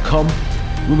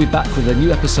hollandandbarrett.com. We'll be back with a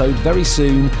new episode very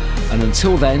soon, and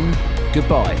until then,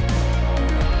 goodbye.